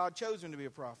prophet. God chose him to be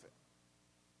a prophet.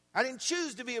 I didn't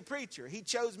choose to be a preacher. He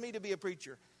chose me to be a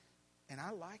preacher. And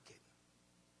I like it.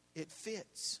 It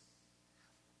fits.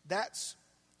 That's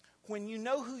when you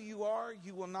know who you are,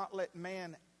 you will not let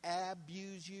man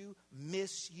abuse you,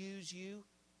 misuse you.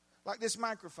 Like this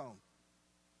microphone.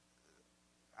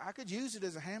 I could use it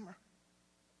as a hammer.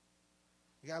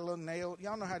 You got a little nail.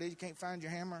 Y'all know how it is. You can't find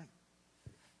your hammer.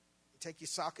 Take your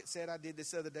socket set. I did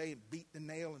this other day and beat the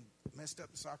nail and messed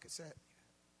up the socket set.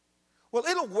 Well,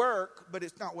 it'll work, but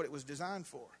it's not what it was designed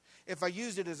for. If I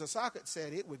used it as a socket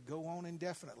set, it would go on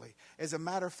indefinitely. As a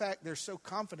matter of fact, they're so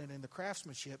confident in the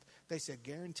craftsmanship, they said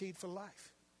guaranteed for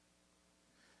life.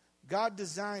 God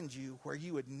designed you where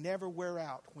you would never wear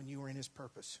out when you were in his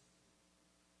purpose.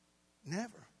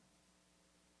 Never.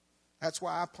 That's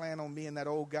why I plan on being that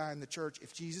old guy in the church,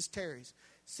 if Jesus tarries,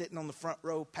 sitting on the front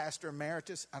row, pastor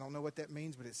emeritus. I don't know what that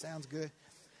means, but it sounds good.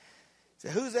 So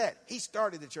who's that? He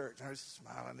started the church. I was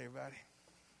smiling at everybody.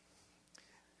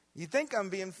 You think I'm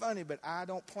being funny, but I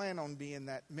don't plan on being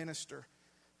that minister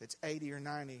that's 80 or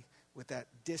 90 with that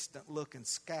distant look and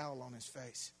scowl on his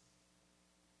face.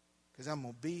 Because I'm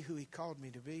going to be who he called me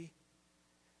to be.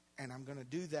 And I'm going to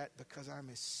do that because I'm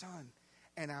his son.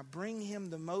 And I bring him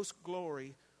the most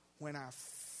glory when I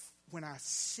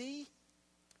see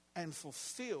and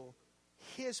fulfill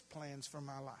His plans for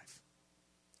my life.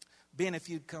 Ben, if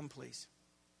you'd come, please.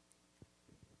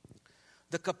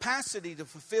 The capacity to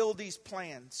fulfill these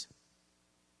plans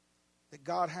that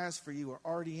God has for you are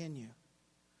already in you,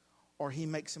 or He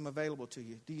makes them available to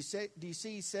you. Do you see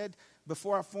He said,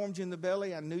 before I formed you in the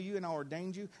belly, I knew you and I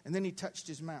ordained you, and then He touched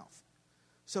His mouth.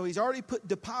 So He's already put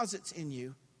deposits in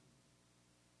you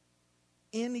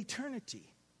in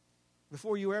eternity.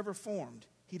 Before you were ever formed,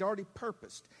 He'd already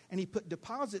purposed, and He put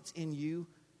deposits in you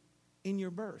in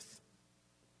your birth.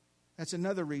 That's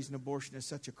another reason abortion is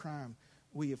such a crime.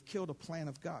 We have killed a plan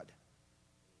of God.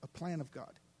 A plan of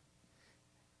God.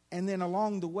 And then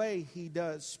along the way, He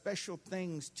does special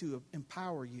things to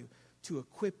empower you, to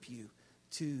equip you,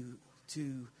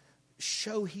 to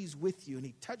show He's with you. And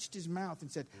He touched His mouth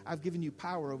and said, I've given you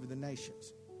power over the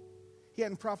nations. He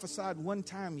hadn't prophesied one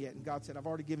time yet, and God said, I've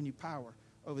already given you power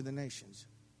over the nations.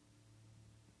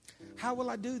 How will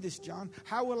I do this, John?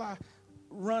 How will I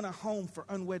run a home for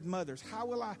unwed mothers? How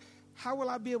will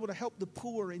I be able to help the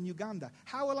poor in Uganda?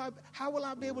 How will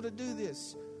I be able to do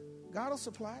this? God will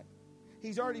supply it.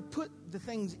 He's already put the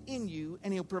things in you,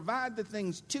 and He'll provide the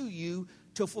things to you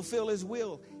to fulfill His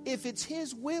will. If it's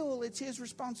His will, it's His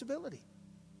responsibility.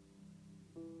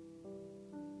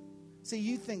 See,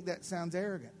 you think that sounds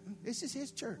arrogant. This is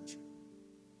His church.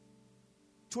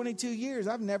 22 years,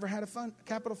 I've never had a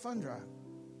capital fund drive.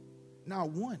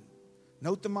 Not one.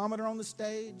 No thermometer on the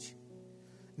stage.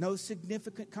 No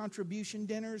significant contribution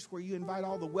dinners where you invite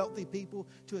all the wealthy people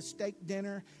to a steak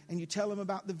dinner and you tell them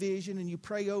about the vision and you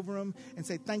pray over them and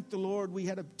say, thank the Lord, we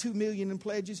had $2 million in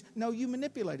pledges. No, you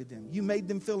manipulated them. You made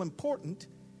them feel important.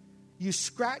 You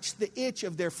scratched the itch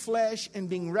of their flesh and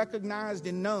being recognized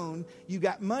and known. You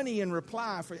got money in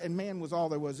reply for, and man was all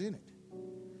there was in it.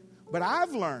 But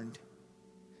I've learned,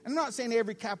 I'm not saying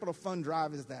every capital fund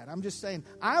drive is that. I'm just saying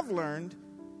I've learned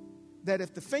that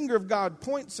if the finger of God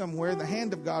points somewhere, the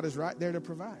hand of God is right there to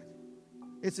provide.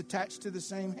 It's attached to the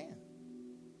same hand.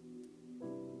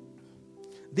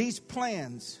 These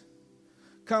plans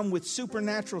come with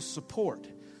supernatural support,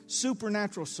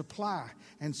 supernatural supply,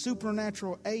 and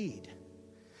supernatural aid.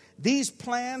 These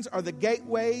plans are the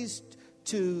gateways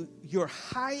to your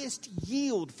highest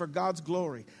yield for God's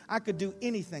glory. I could do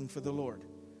anything for the Lord,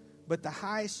 but the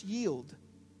highest yield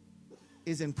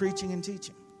is in preaching and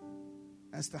teaching.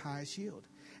 That's the highest yield.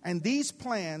 And these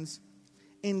plans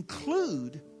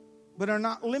include, but are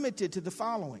not limited to the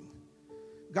following.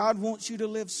 God wants you to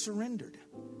live surrendered.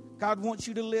 God wants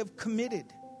you to live committed,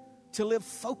 to live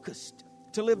focused,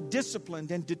 to live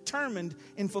disciplined and determined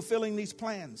in fulfilling these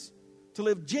plans, to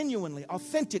live genuinely,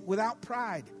 authentic, without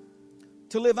pride,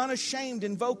 to live unashamed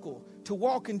and vocal, to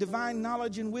walk in divine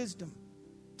knowledge and wisdom,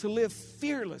 to live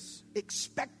fearless,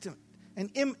 expectant, and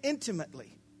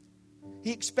intimately.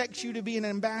 He expects you to be an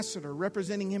ambassador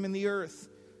representing Him in the earth.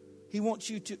 He wants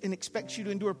you to and expects you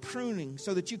to endure pruning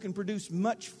so that you can produce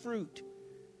much fruit.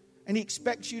 And He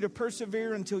expects you to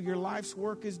persevere until your life's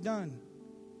work is done.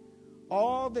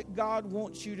 All that God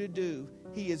wants you to do,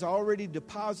 He has already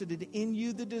deposited in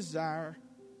you the desire,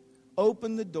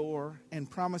 opened the door, and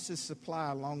promises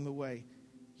supply along the way.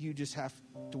 You just have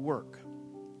to work.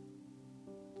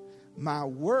 My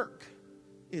work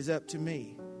is up to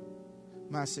me.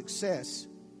 My success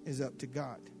is up to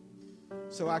God.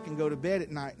 So I can go to bed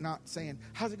at night not saying,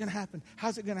 how's it going to happen?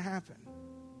 How's it going to happen?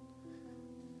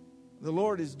 The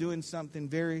Lord is doing something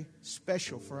very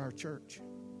special for our church.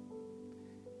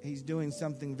 He's doing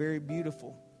something very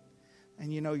beautiful.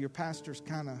 And you know, your pastor's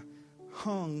kind of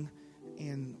hung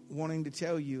in wanting to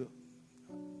tell you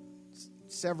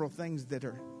several things that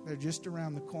are they're just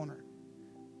around the corner.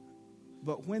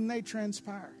 But when they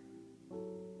transpire,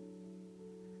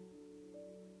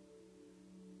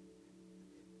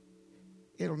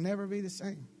 it'll never be the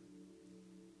same.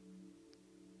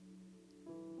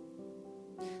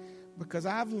 Because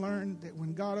I've learned that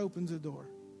when God opens a door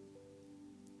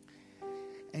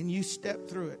and you step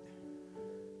through it,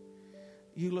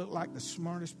 you look like the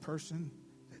smartest person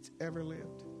that's ever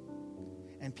lived.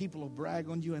 And people will brag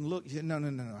on you and look, you say,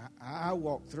 no. I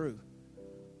walk through.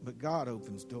 But God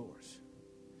opens doors.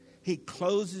 He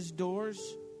closes doors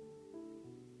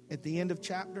at the end of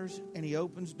chapters, and He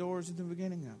opens doors at the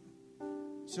beginning of them.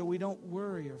 So we don't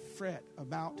worry or fret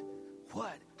about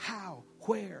what, how,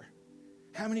 where.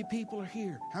 How many people are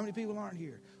here? How many people aren't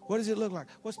here? What does it look like?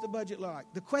 What's the budget look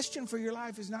like? The question for your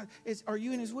life is are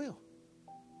you in His will?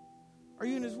 Are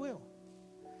you in His will?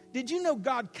 Did you know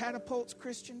God catapults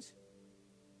Christians?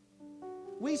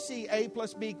 We see A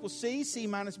plus B equals C, C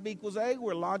minus B equals A.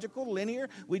 We're logical, linear.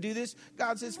 We do this.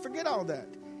 God says, forget all that.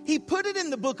 He put it in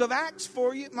the book of Acts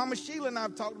for you. Mama Sheila and I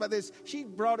have talked about this. She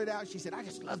brought it out. She said, I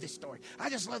just love this story. I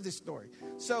just love this story.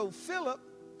 So Philip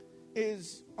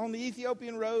is on the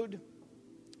Ethiopian road,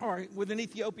 or with an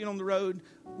Ethiopian on the road,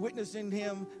 witnessing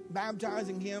him,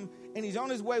 baptizing him. And he's on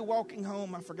his way walking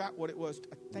home. I forgot what it was.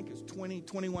 I think it was 20,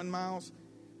 21 miles.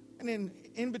 And then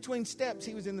in between steps,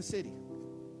 he was in the city.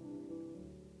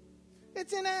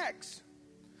 It's in Acts.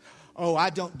 Oh, I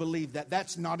don't believe that.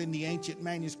 That's not in the ancient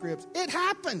manuscripts. It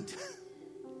happened.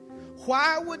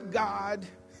 Why would God,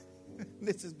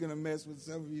 this is going to mess with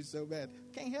some of you so bad.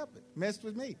 Can't help it. Messed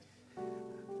with me.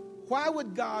 Why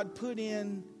would God put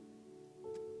in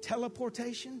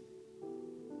teleportation?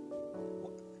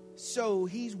 So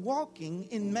he's walking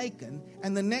in Macon,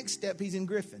 and the next step he's in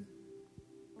Griffin.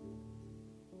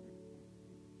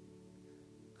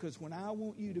 Because when I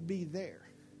want you to be there,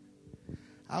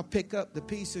 I'll pick up the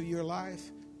piece of your life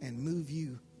and move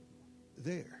you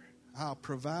there. I'll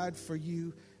provide for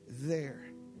you there.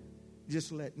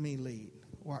 Just let me lead.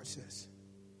 Watch this.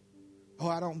 Oh,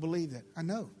 I don't believe that. I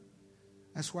know.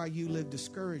 That's why you live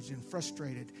discouraged and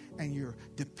frustrated, and you're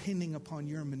depending upon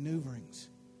your maneuverings.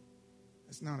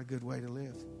 That's not a good way to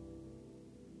live.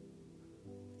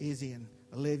 Izzy and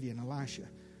Olivia and Elisha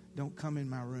don't come in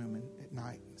my room at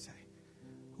night and say,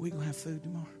 are we going to have food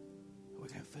tomorrow? Are we going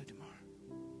to have food tomorrow?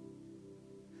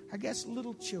 I guess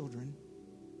little children,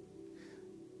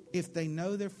 if they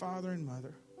know their father and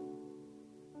mother,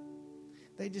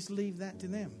 they just leave that to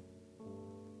them.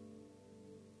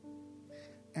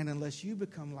 And unless you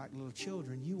become like little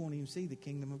children, you won't even see the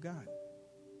kingdom of God.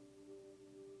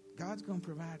 God's going to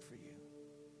provide for you.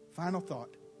 Final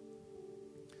thought.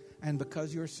 And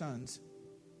because you're sons,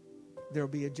 there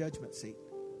will be a judgment seat.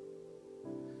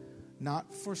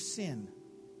 Not for sin.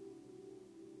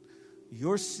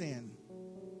 Your sin,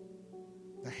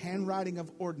 the handwriting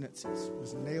of ordinances,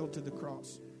 was nailed to the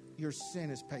cross. Your sin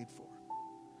is paid for.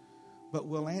 But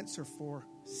we'll answer for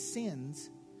sins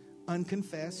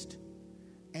unconfessed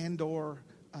and or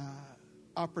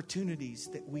opportunities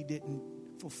that we didn't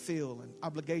fulfill and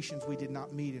obligations we did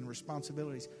not meet and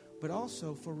responsibilities, but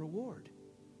also for reward.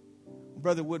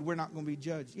 Brother Wood, we're not going to be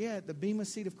judged. Yeah, at the bema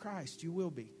seat of Christ, you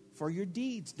will be. For your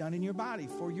deeds done in your body,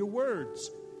 for your words,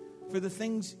 for the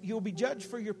things you'll be judged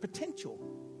for your potential.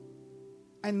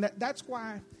 And that's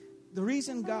why the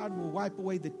reason God will wipe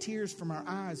away the tears from our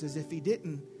eyes is if He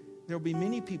didn't, there'll be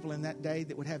many people in that day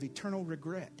that would have eternal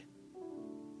regret.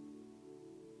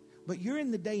 But you're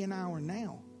in the day and hour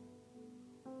now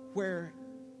where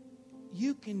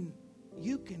you can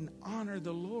honor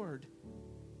the Lord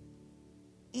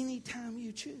anytime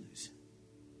you choose.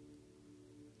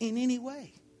 In any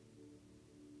way.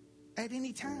 At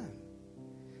any time.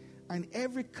 And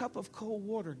every cup of cold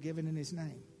water given in His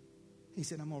name, He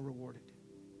said, I'm going to reward it.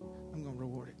 I'm going to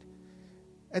reward it.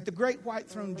 At the great white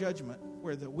throne judgment,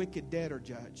 where the wicked dead are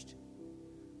judged,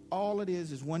 all it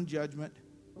is one judgment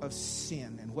of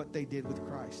sin and what they did with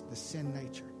Christ, the sin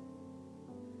nature.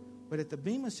 But at the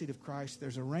bema seat of Christ,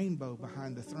 there's a rainbow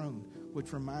behind the throne,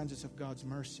 which reminds us of God's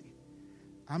mercy.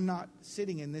 I'm not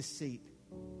sitting in this seat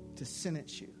to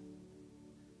sentence you.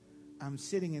 I'm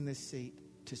sitting in this seat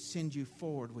to send you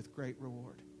forward with great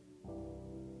reward.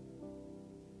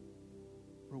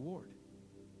 Reward.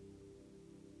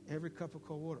 Every cup of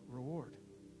cold water, reward.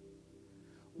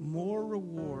 More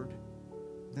reward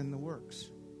than the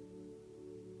works.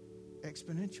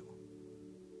 Exponential.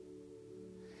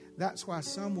 That's why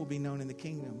some will be known in the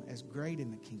kingdom as great in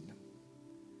the kingdom,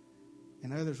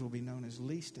 and others will be known as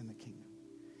least in the kingdom.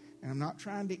 And I'm not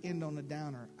trying to end on a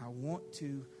downer. I want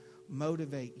to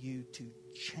motivate you to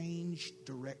change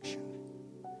direction.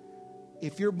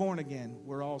 If you're born again,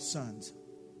 we're all sons.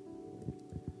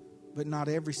 But not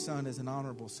every son is an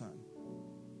honorable son.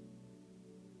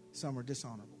 Some are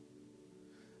dishonorable.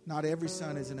 Not every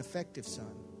son is an effective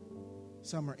son.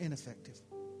 Some are ineffective.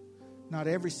 Not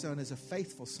every son is a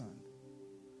faithful son.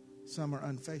 Some are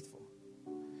unfaithful.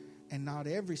 And not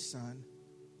every son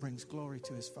brings glory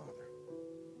to his father.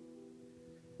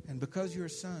 And because you're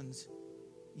sons,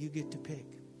 you get to pick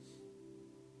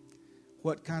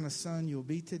what kind of son you'll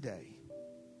be today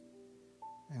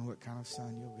and what kind of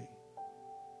son you'll be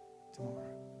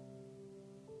tomorrow.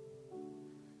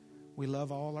 We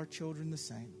love all our children the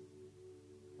same,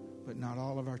 but not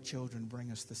all of our children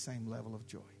bring us the same level of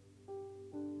joy.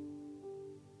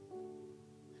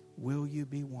 Will you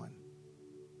be one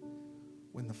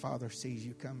when the Father sees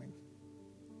you coming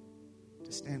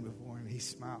to stand before Him? He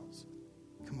smiles.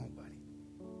 Come on, buddy.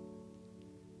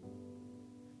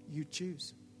 You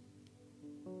choose.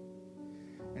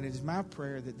 And it is my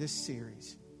prayer that this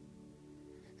series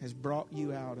has brought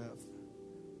you out of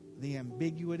the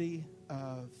ambiguity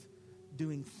of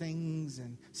doing things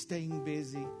and staying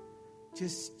busy.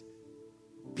 Just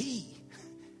be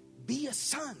a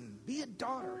son, be a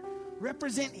daughter,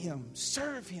 represent him,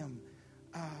 serve him,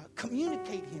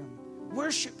 communicate him,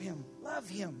 worship him, love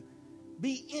him.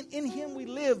 Be in him we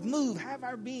live, move, have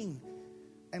our being.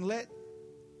 And let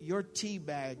your tea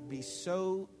bag be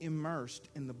so immersed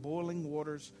in the boiling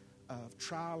waters of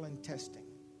trial and testing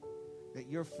that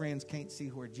your friends can't see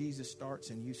where Jesus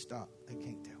starts and you stop. They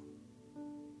can't tell.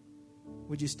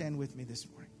 Would you stand with me this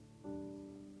morning?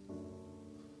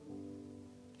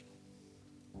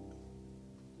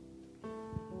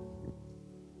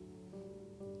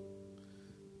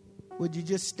 Would you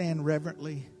just stand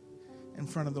reverently in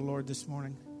front of the Lord this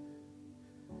morning?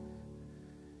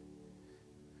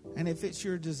 And if it's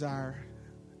your desire,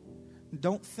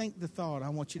 don't think the thought. I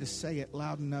want you to say it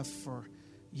loud enough for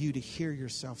you to hear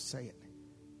yourself say it.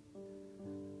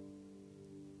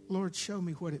 Lord, show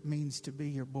me what it means to be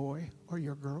your boy or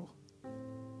your girl.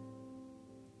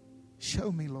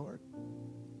 Show me, Lord.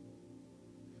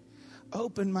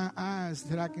 Open my eyes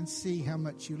that I can see how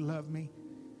much you love me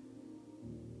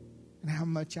and how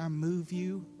much I move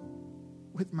you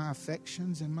with my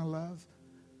affections and my love.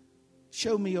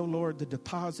 Show me, O Lord, the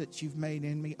deposits you've made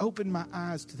in me. Open my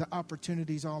eyes to the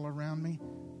opportunities all around me.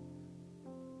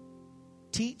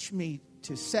 Teach me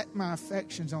to set my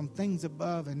affections on things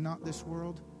above and not this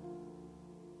world.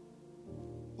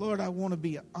 Lord, I want to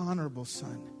be an honorable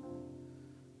son,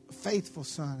 a faithful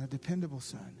son, a dependable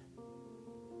son,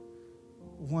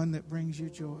 one that brings you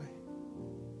joy,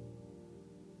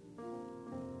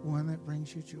 one that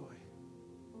brings you joy.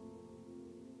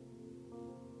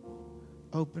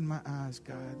 Open my eyes,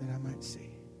 God, that I might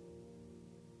see.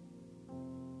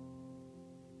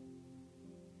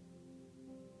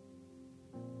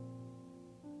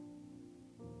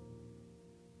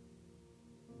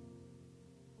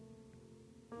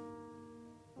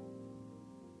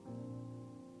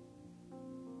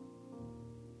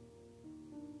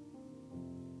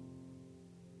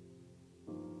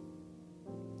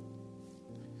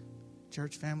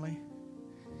 Church family,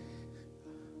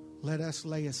 let us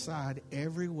lay aside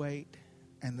every weight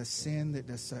and the sin that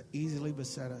does so easily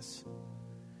beset us,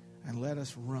 and let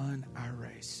us run our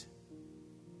race.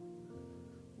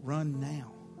 Run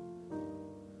now.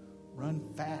 Run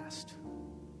fast.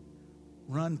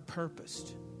 Run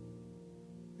purposed.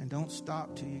 And don't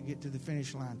stop till you get to the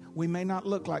finish line. We may not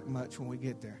look like much when we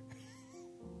get there.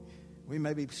 We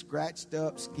may be scratched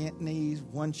up, skint knees,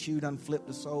 one shoe done flipped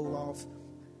the sole off.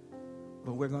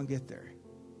 But we're going to get there.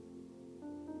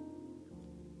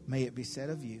 May it be said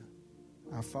of you,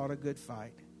 I fought a good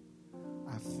fight.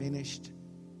 I finished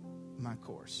my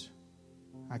course.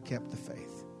 I kept the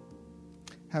faith.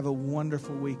 Have a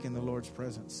wonderful week in the Lord's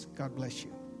presence. God bless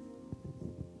you.